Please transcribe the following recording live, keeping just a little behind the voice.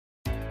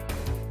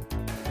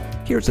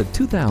Here's a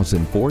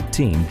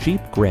 2014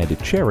 Jeep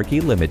Grand Cherokee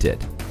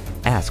Limited.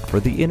 Ask for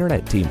the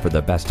Internet team for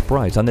the best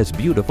price on this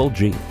beautiful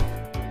Jeep.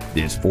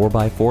 This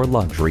 4x4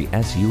 luxury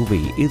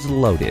SUV is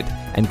loaded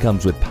and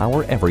comes with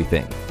power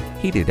everything,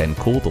 heated and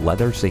cooled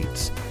leather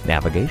seats,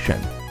 navigation,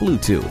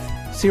 Bluetooth,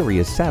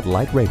 SIRIUS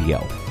satellite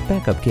radio,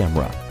 backup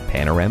camera,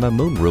 panorama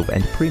moonroof,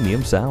 and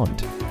premium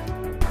sound.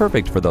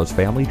 Perfect for those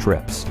family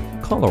trips.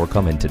 Call or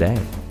come in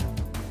today.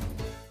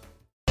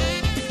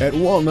 At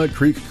Walnut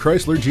Creek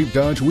Chrysler Jeep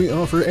Dodge, we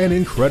offer an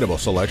incredible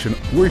selection.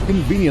 We're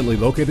conveniently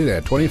located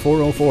at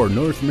 2404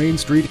 North Main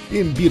Street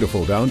in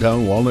beautiful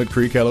downtown Walnut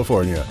Creek,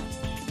 California.